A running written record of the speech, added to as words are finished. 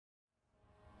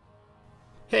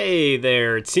Hey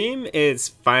there, team. It's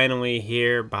finally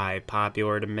here by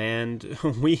popular demand.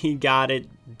 We got it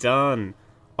done.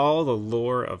 All the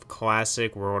lore of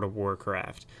classic World of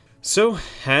Warcraft. So,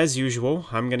 as usual,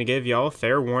 I'm going to give y'all a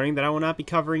fair warning that I will not be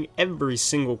covering every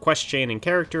single quest chain and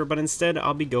character, but instead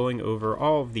I'll be going over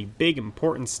all of the big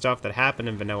important stuff that happened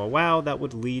in Vanilla WoW that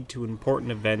would lead to important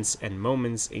events and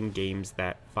moments in games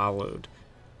that followed.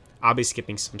 I'll be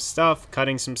skipping some stuff,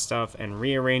 cutting some stuff, and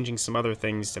rearranging some other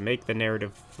things to make the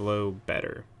narrative flow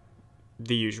better.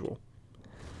 The usual.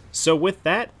 So with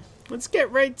that, let's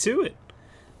get right to it.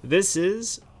 This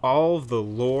is all of the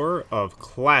lore of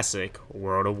classic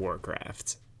World of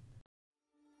Warcraft.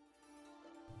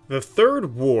 The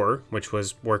Third War, which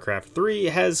was Warcraft 3,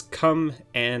 has come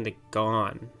and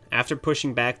gone. After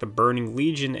pushing back the Burning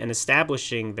Legion and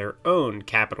establishing their own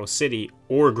capital city,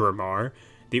 Orgrimmar,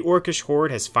 the Orcish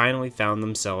Horde has finally found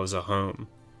themselves a home.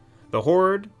 The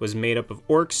Horde was made up of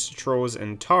Orcs, Trolls,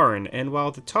 and Tauren, and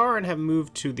while the Tauren have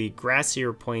moved to the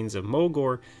grassier plains of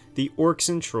Mulgore, the Orcs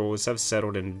and Trolls have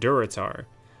settled in Durotar.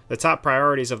 The top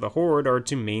priorities of the Horde are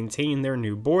to maintain their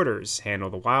new borders, handle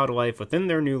the wildlife within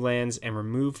their new lands, and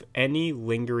remove any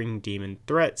lingering demon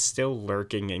threat still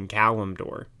lurking in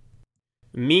Kalimdor.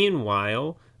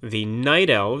 Meanwhile, the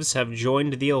Night Elves have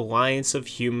joined the alliance of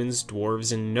humans,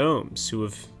 dwarves, and gnomes, who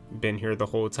have been here the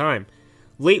whole time.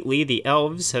 Lately, the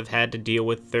Elves have had to deal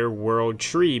with their world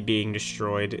tree being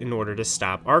destroyed in order to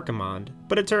stop Archimonde,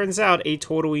 but it turns out a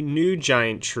totally new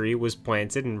giant tree was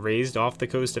planted and raised off the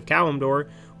coast of Kalimdor,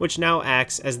 which now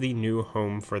acts as the new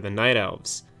home for the Night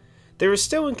Elves. They are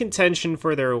still in contention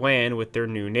for their land with their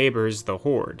new neighbors, the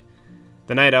Horde.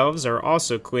 The Night Elves are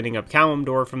also cleaning up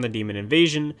Kalimdor from the demon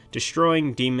invasion,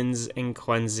 destroying demons and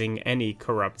cleansing any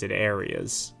corrupted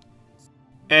areas.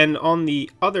 And on the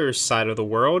other side of the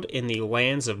world, in the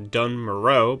lands of Dun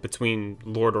Morogh, between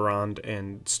Lordaeron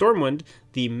and Stormwind,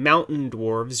 the mountain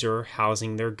dwarves are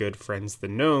housing their good friends the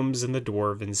gnomes in the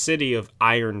dwarven city of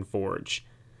Ironforge.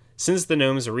 Since the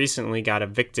gnomes recently got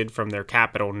evicted from their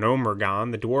capital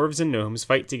Gnomeregan, the dwarves and gnomes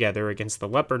fight together against the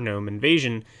leper gnome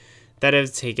invasion that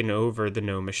have taken over the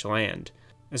gnomish land,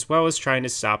 as well as trying to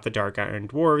stop the Dark Iron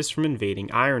Dwarves from invading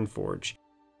Ironforge,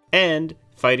 and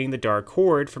fighting the Dark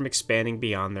Horde from expanding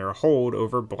beyond their hold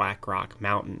over Blackrock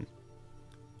Mountain.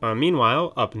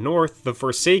 Meanwhile, up north, the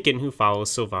Forsaken who follow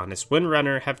Sylvanas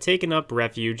Windrunner have taken up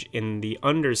refuge in the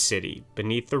Undercity,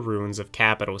 beneath the ruins of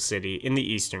Capital City in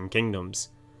the Eastern Kingdoms.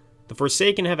 The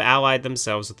Forsaken have allied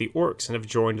themselves with the Orcs and have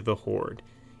joined the Horde.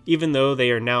 Even though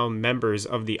they are now members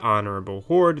of the Honorable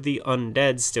Horde, the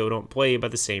Undead still don't play by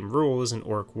the same rules an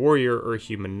Orc Warrior or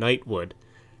Human Knight would.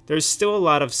 There's still a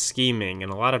lot of scheming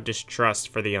and a lot of distrust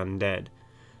for the Undead.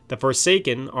 The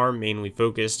Forsaken are mainly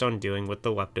focused on dealing with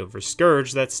the leftover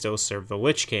Scourge that still serve the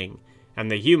Lich King, and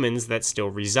the humans that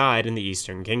still reside in the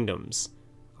Eastern Kingdoms,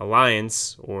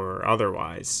 Alliance or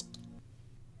otherwise.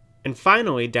 And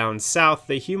finally, down south,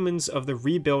 the humans of the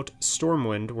rebuilt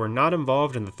Stormwind were not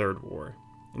involved in the Third War.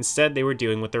 Instead, they were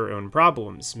dealing with their own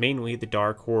problems, mainly the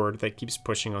Dark Horde that keeps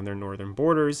pushing on their northern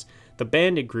borders, the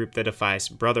bandit group that defies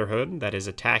Brotherhood that is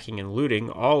attacking and looting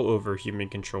all over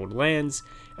human-controlled lands,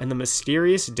 and the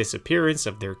mysterious disappearance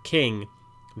of their king,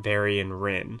 Varian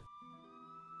Wrynn.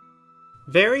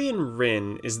 Varian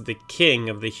Wrynn is the king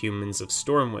of the humans of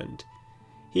Stormwind.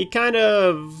 He kind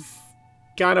of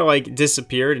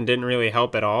disappeared and didn't really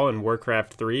help at all in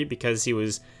Warcraft 3 because he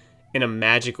was in a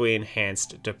magically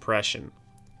enhanced depression.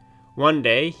 One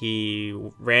day, he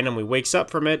randomly wakes up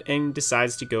from it and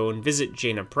decides to go and visit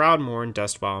Jaina Proudmoore in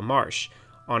Dustwall Marsh.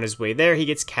 On his way there, he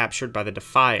gets captured by the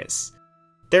Defias.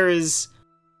 There is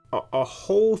a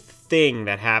whole thing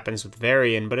that happens with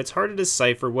Varian, but it's hard to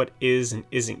decipher what is and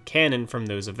isn't canon from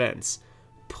those events.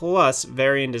 Plus,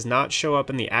 Varian does not show up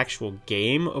in the actual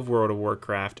game of World of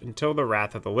Warcraft until the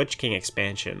Wrath of the Lich King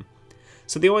expansion.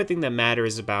 So the only thing that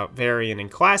matters about Varian in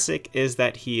Classic is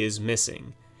that he is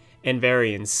missing. And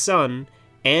Varian's son,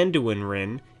 Anduin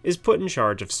Wrynn, is put in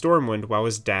charge of Stormwind while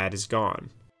his dad is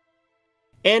gone.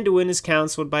 Anduin is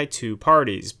counseled by two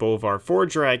parties, Bolvar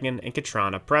Fordragon and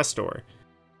Katrana Prestor.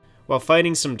 While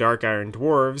fighting some Dark Iron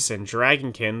Dwarves and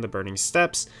Dragonkin, the Burning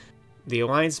Steppes, the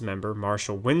Alliance member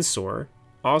Marshal Windsor,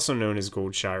 also known as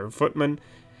Goldshire Footman,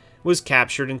 was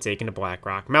captured and taken to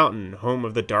Blackrock Mountain, home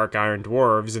of the Dark Iron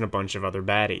Dwarves and a bunch of other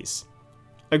baddies.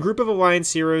 A group of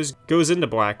Alliance heroes goes into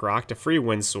Blackrock to free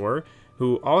Windsor,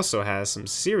 who also has some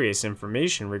serious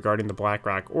information regarding the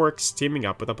Blackrock Orcs teaming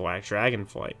up with a Black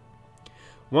Dragonflight.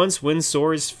 Once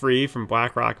Windsor is free from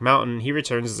Blackrock Mountain, he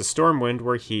returns to Stormwind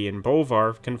where he and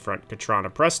Bolvar confront Katrana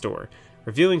Prestor,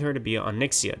 revealing her to be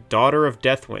Onyxia, daughter of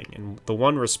Deathwing, and the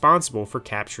one responsible for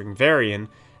capturing Varian,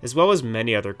 as well as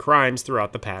many other crimes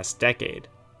throughout the past decade.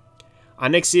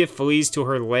 Onyxia flees to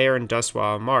her lair in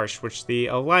Dustwallow Marsh, which the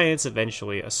Alliance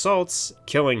eventually assaults,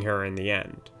 killing her in the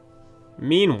end.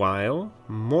 Meanwhile,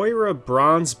 Moira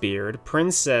Bronzebeard,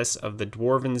 princess of the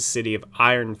dwarven city of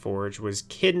Ironforge, was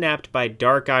kidnapped by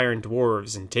Dark Iron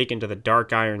dwarves and taken to the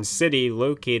Dark Iron city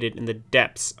located in the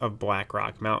depths of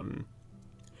Blackrock Mountain.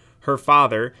 Her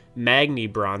father, Magni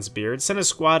Bronzebeard, sent a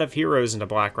squad of heroes into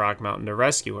Blackrock Mountain to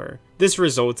rescue her. This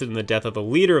resulted in the death of the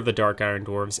leader of the Dark Iron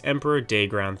Dwarves, Emperor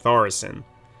Daegran Thaurissan,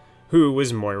 who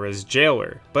was Moira's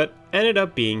jailer, but ended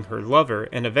up being her lover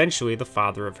and eventually the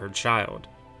father of her child.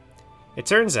 It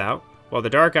turns out, while the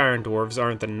Dark Iron Dwarves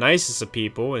aren't the nicest of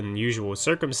people in usual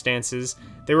circumstances,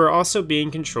 they were also being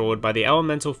controlled by the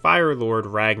elemental Fire Lord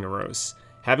Ragnaros,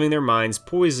 having their minds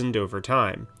poisoned over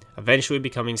time, eventually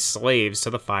becoming slaves to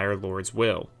the Fire Lord's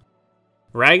will.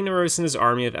 Ragnaros and his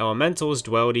army of elementals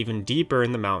dwelled even deeper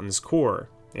in the mountain's core,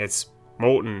 its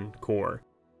molten core.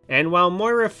 And while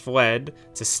Moira fled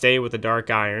to stay with the Dark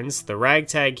Irons, the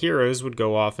ragtag heroes would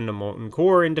go off into Molten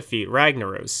Core and defeat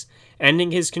Ragnaros,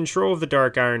 ending his control of the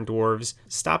Dark Iron Dwarves,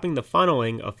 stopping the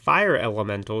funneling of fire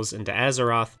elementals into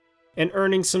Azeroth, and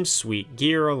earning some sweet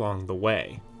gear along the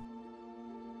way.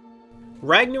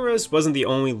 Ragnaros wasn't the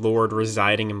only lord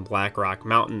residing in Blackrock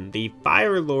Mountain. The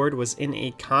Fire Lord was in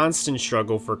a constant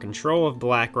struggle for control of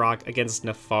Blackrock against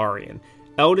Nefarian,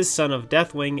 eldest son of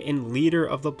Deathwing and leader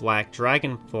of the Black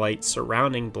Dragon flight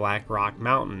surrounding Blackrock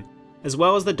Mountain, as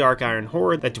well as the Dark Iron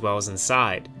Horde that dwells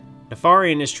inside.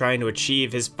 Nefarian is trying to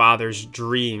achieve his father's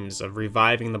dreams of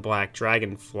reviving the Black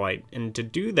Dragon flight, and to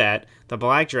do that, the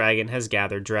Black Dragon has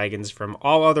gathered dragons from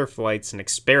all other flights and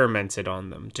experimented on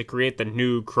them to create the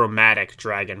new chromatic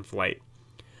dragon flight.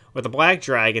 With the Black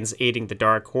Dragons aiding the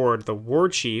Dark Horde, the War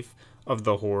Chief of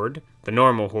the Horde, the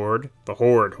Normal Horde, the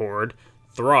Horde,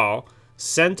 Thrall,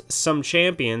 sent some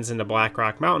champions into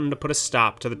Blackrock Mountain to put a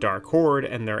stop to the Dark Horde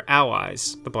and their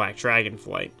allies, the Black Dragon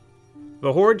flight.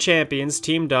 The Horde champions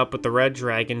teamed up with the Red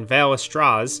Dragon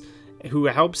Valistraz, who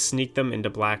helped sneak them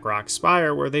into Blackrock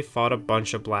Spire, where they fought a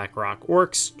bunch of Blackrock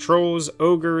orcs, trolls,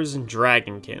 ogres, and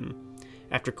dragonkin.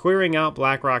 After clearing out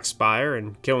Blackrock Spire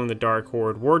and killing the Dark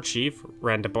Horde War Chief,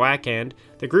 Renda Blackhand,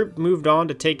 the group moved on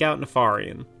to take out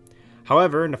Nefarian.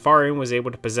 However, Nefarian was able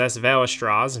to possess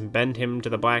Valistraz and bend him to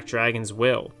the Black Dragon's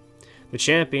will. The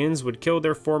champions would kill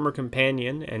their former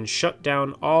companion and shut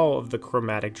down all of the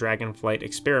chromatic dragonflight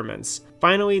experiments,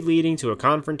 finally leading to a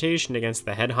confrontation against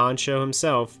the head honcho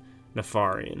himself,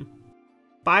 Nefarian.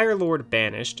 Fire Lord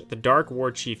banished, the Dark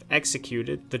War Chief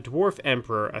executed, the Dwarf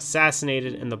Emperor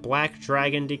assassinated, and the Black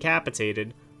Dragon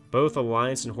decapitated, both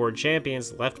Alliance and Horde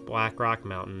champions left Blackrock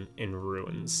Mountain in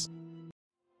ruins.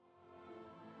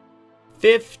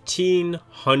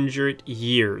 1,500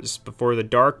 years before the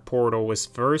Dark Portal was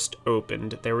first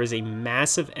opened, there was a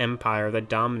massive empire that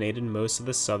dominated most of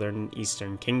the southern and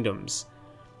eastern kingdoms.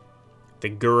 The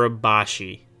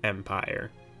Gurubashi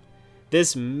Empire.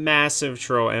 This massive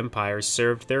troll empire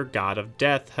served their god of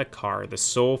death, Hakkar, the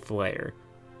Soul Flayer.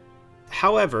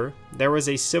 However, there was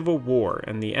a civil war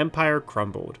and the empire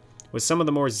crumbled, with some of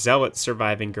the more zealot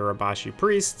surviving Gurubashi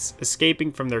priests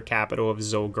escaping from their capital of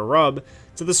Zul'Gurub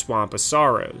to the Swamp of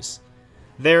Sorrows.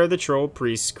 There, the troll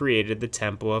priests created the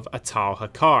temple of Atal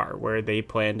Hakkar, where they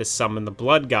planned to summon the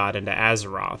blood god into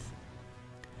Azeroth.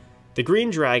 The green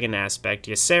dragon aspect,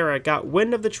 Ysera, got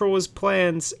wind of the troll's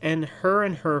plans, and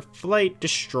her flight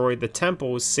destroyed the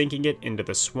temple, sinking it into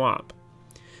the swamp.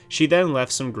 She then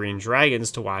left some green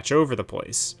dragons to watch over the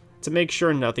place, to make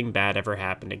sure nothing bad ever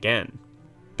happened again.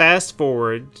 Fast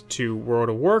forward to World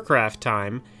of Warcraft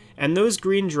time, and those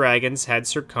green dragons had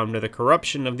succumbed to the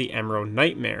corruption of the Emerald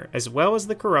Nightmare, as well as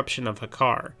the corruption of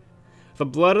Hakkar. The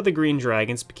blood of the green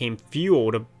dragons became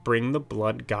fuel to bring the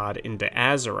blood god into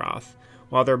Azeroth,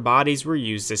 while their bodies were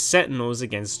used as sentinels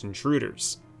against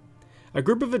intruders. A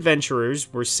group of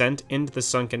adventurers were sent into the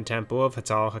sunken temple of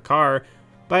Atal Hakkar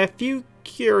by a few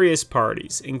curious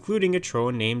parties, including a troll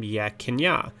named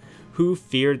Ahn'Qiraj, who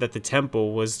feared that the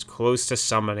temple was close to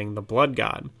summoning the blood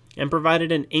god, and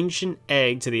provided an ancient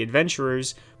egg to the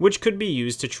adventurers which could be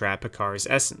used to trap Hakkar's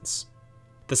essence.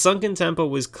 The sunken temple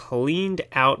was cleaned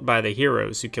out by the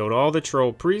heroes who killed all the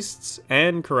troll priests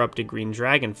and corrupted green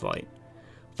dragonflight,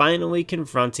 finally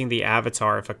confronting the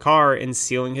avatar of Hakkar and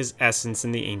sealing his essence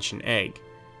in the ancient egg.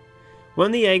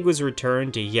 When the egg was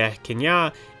returned to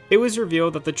Ahn'Qiraj, it was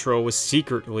revealed that the troll was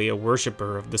secretly a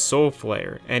worshipper of the Soul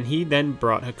Flayer, and he then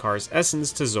brought Hakkar's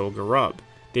essence to Zul'Gurub,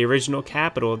 the original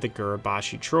capital of the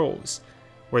Gurubashi trolls,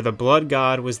 where the blood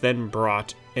god was then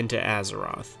brought into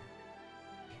Azeroth.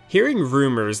 Hearing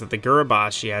rumors that the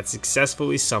Gurubashi had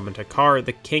successfully summoned Hakkar,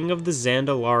 the king of the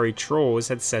Zandalari trolls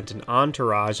had sent an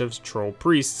entourage of troll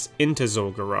priests into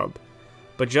Zul'Gurub.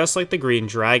 But just like the green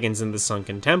dragons in the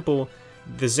Sunken Temple,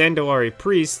 the Zandalari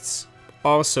priests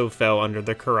also fell under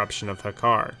the corruption of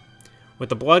Hakkar. With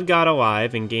the Blood God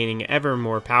alive and gaining ever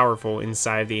more powerful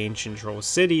inside the ancient troll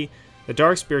city, the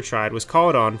Darkspear tribe was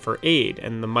called on for aid,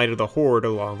 and the might of the Horde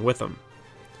along with them.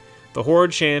 The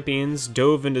Horde champions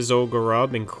dove into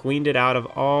Zul'Gurub and cleaned it out of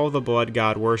all the Blood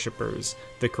God worshippers,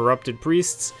 the corrupted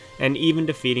priests, and even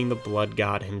defeating the Blood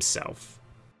God himself.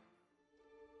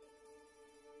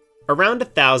 Around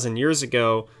 1,000 years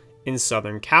ago, in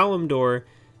southern Kalimdor,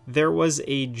 there was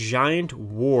a giant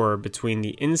war between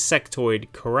the insectoid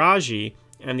Ahn'Qiraj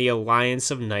and the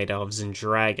Alliance of Night Elves and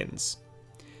Dragons.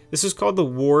 This was called the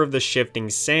War of the Shifting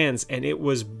Sands, and it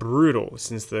was brutal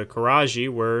since the Ahn'Qiraj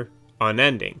were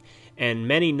unending, and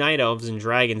many Night Elves and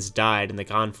Dragons died in the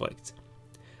conflict.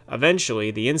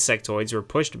 Eventually, the Insectoids were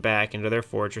pushed back into their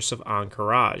fortress of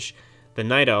Ahn'Qiraj. The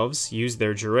Night Elves used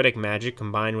their druidic magic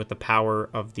combined with the power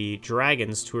of the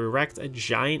dragons to erect a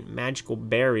giant magical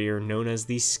barrier known as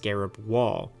the Scarab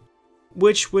Wall,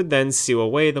 which would then seal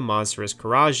away the monstrous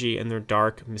Ahn'Qiraj and their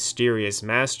dark, mysterious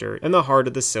master in the heart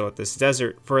of the Silithus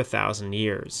Desert for 1,000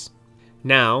 years.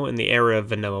 Now, in the era of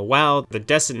Vanilla WoW, the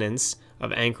descendants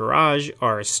of Ahn'Qiraj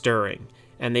are stirring,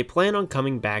 and they plan on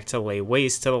coming back to lay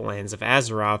waste to the lands of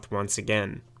Azeroth once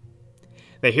again.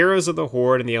 The heroes of the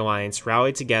Horde and the Alliance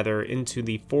rallied together into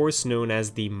the force known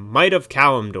as the Might of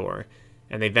Kalimdor,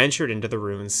 and they ventured into the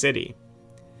ruined city.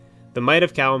 The Might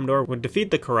of Kalimdor would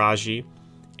defeat the Ahn'Qiraj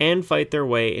and fight their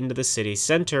way into the city's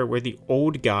center where the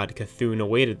old god Cthulhu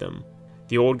awaited them.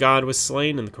 The old god was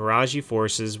slain and the Ahn'Qiraj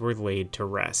forces were laid to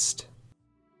rest.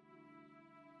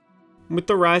 With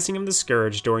the rising of the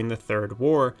Scourge during the Third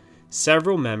War,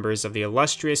 several members of the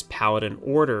illustrious Paladin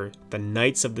Order, the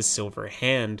Knights of the Silver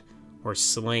Hand, were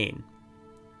slain.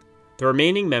 The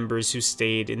remaining members who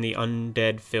stayed in the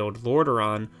undead-filled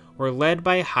Lordaeron were led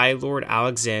by High Lord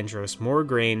Alexandros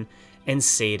Morgraine and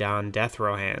Sadon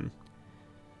Deathrohan,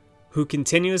 who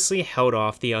continuously held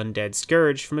off the undead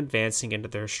Scourge from advancing into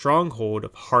their stronghold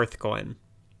of Hearthstone.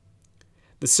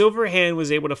 The Silver Hand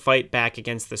was able to fight back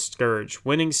against the Scourge,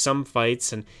 winning some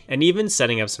fights and even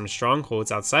setting up some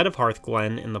strongholds outside of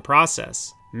Hearthstone in the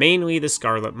process, mainly the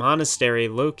Scarlet Monastery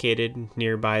located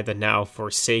nearby the now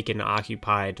forsaken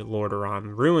occupied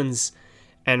Lordaeron ruins,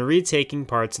 and retaking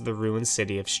parts of the ruined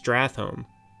city of Stratholme.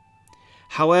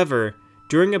 However,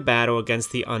 during a battle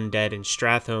against the undead in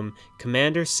Stratholme,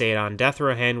 Commander Sadon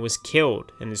Deathrohan was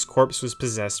killed and his corpse was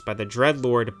possessed by the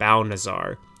Dreadlord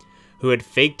Balnazar, who had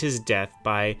faked his death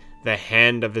by the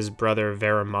hand of his brother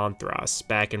Varamonthros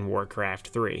back in Warcraft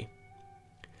 3.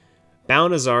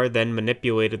 Balnazar then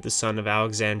manipulated the son of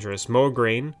Alexandros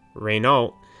Morgraine,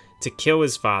 Renault, to kill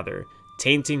his father,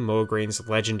 tainting Morgraine's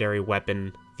legendary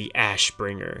weapon, the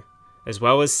Ashbringer, as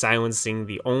well as silencing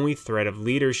the only threat of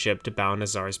leadership to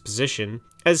Balnazar's position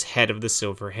as head of the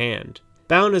Silver Hand.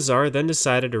 Balnazar then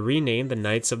decided to rename the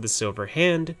Knights of the Silver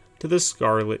Hand to the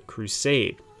Scarlet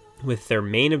Crusade, with their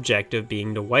main objective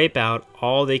being to wipe out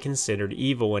all they considered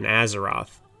evil in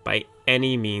Azeroth by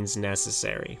any means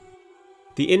necessary.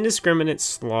 The indiscriminate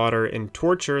slaughter and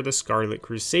torture the Scarlet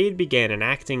Crusade began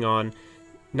enacting on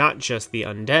not just the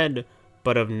undead,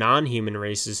 but of non-human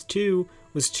races too,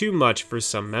 was too much for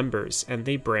some members, and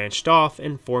they branched off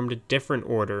and formed a different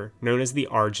order known as the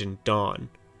Argent Dawn.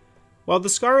 While the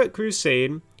Scarlet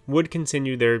Crusade would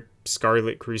continue their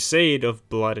Scarlet Crusade of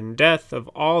blood and death of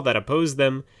all that opposed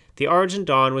them, the Argent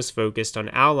Dawn was focused on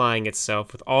allying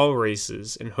itself with all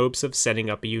races in hopes of setting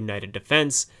up a united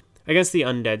defense against the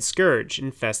undead scourge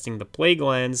infesting the plague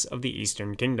lands of the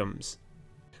Eastern Kingdoms.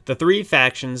 The three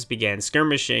factions began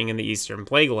skirmishing in the Eastern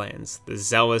Plague Lands: the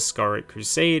zealous Scarlet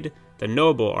Crusade, the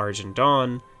noble Argent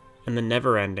Dawn, and the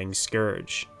never-ending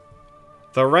Scourge.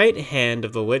 The right hand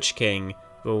of the Lich King,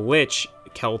 the Lich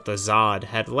Kel'Thuzad,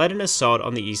 had led an assault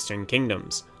on the Eastern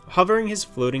Kingdoms, hovering his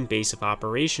floating base of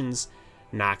operations,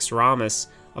 Naxxramas,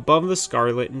 above the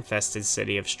scarlet-infested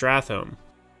city of Stratholme.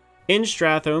 In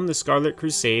Stratholme, the Scarlet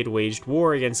Crusade waged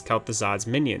war against Kel'Thuzad's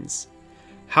minions.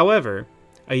 However,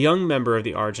 a young member of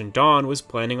the Argent Dawn was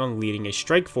planning on leading a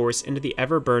strike force into the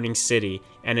ever-burning city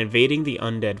and invading the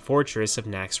undead fortress of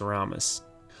Naxxramas.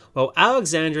 While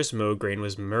Alexandros Morgraine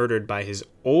was murdered by his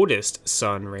oldest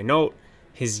son, Renault,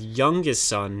 his youngest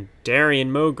son,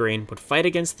 Darian Morgraine, would fight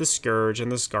against the Scourge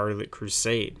and the Scarlet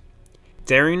Crusade.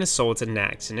 Darian assaulted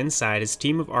Nax, and inside, his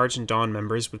team of Argent Dawn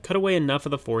members would cut away enough of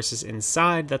the forces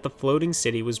inside that the floating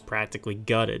city was practically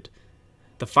gutted.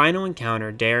 The final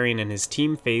encounter Darian and his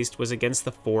team faced was against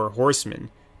the Four Horsemen,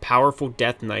 powerful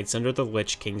Death Knights under the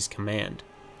Lich King's command,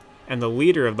 and the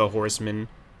leader of the horsemen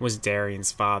was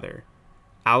Darien's father,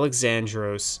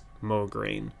 Alexandros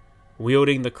Mograine,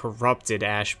 wielding the corrupted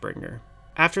Ashbringer.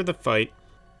 After the fight,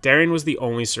 Darien was the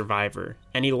only survivor,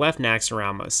 and he left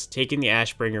Naxxramas, taking the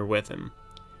Ashbringer with him.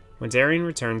 When Darien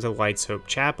returned to Light's Hope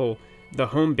Chapel, the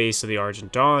home base of the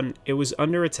Argent Dawn, it was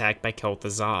under attack by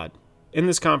Kel'Thuzad. In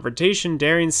this confrontation,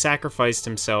 Darien sacrificed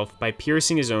himself by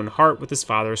piercing his own heart with his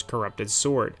father's corrupted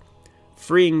sword,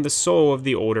 freeing the soul of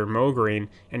the older Mograine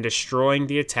and destroying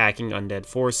the attacking undead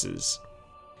forces.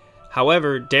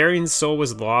 However, Darien's soul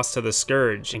was lost to the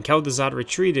Scourge, and Kel'Thuzad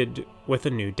retreated with a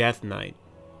new Death Knight.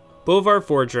 Bolvar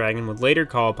Fordragon would later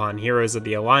call upon heroes of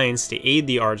the Alliance to aid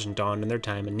the Argent Dawn in their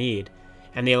time of need,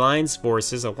 and the Alliance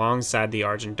forces alongside the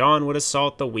Argent Dawn would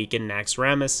assault the weakened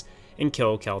Naxxramas and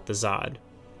kill Kel'Thuzad.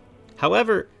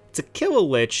 However, to kill a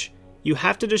Lich, you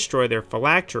have to destroy their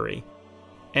phylactery,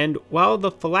 and while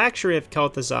the phylactery of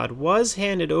Kel'Thuzad was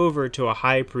handed over to a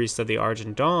High Priest of the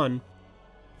Argent Dawn,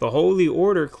 the Holy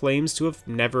Order claims to have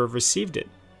never received it.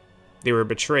 They were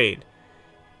betrayed,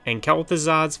 and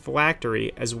Kel'Thuzad's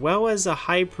phylactery, as well as a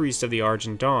High Priest of the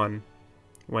Argent Dawn,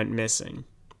 went missing.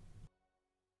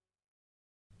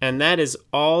 And that is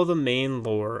all the main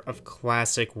lore of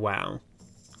Classic WoW.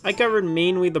 I covered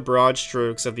mainly the broad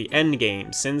strokes of the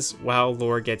endgame, since WoW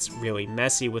lore gets really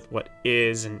messy with what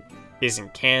is and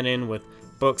isn't canon, with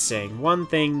books saying one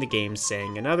thing, the game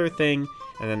saying another thing,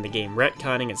 and then the game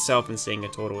retconning itself and saying a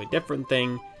totally different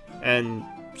thing, and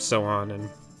so on and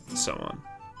so on.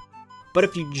 But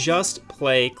if you just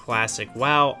play Classic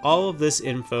WoW, all of this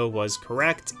info was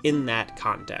correct in that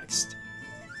context.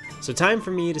 So time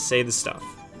for me to say the stuff.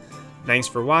 Thanks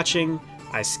for watching.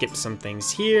 I skipped some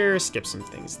things here, skipped some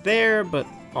things there, but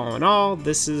all in all,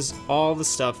 this is all the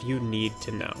stuff you need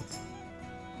to know.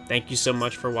 Thank you so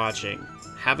much for watching.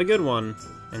 Have a good one,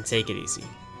 and take it easy.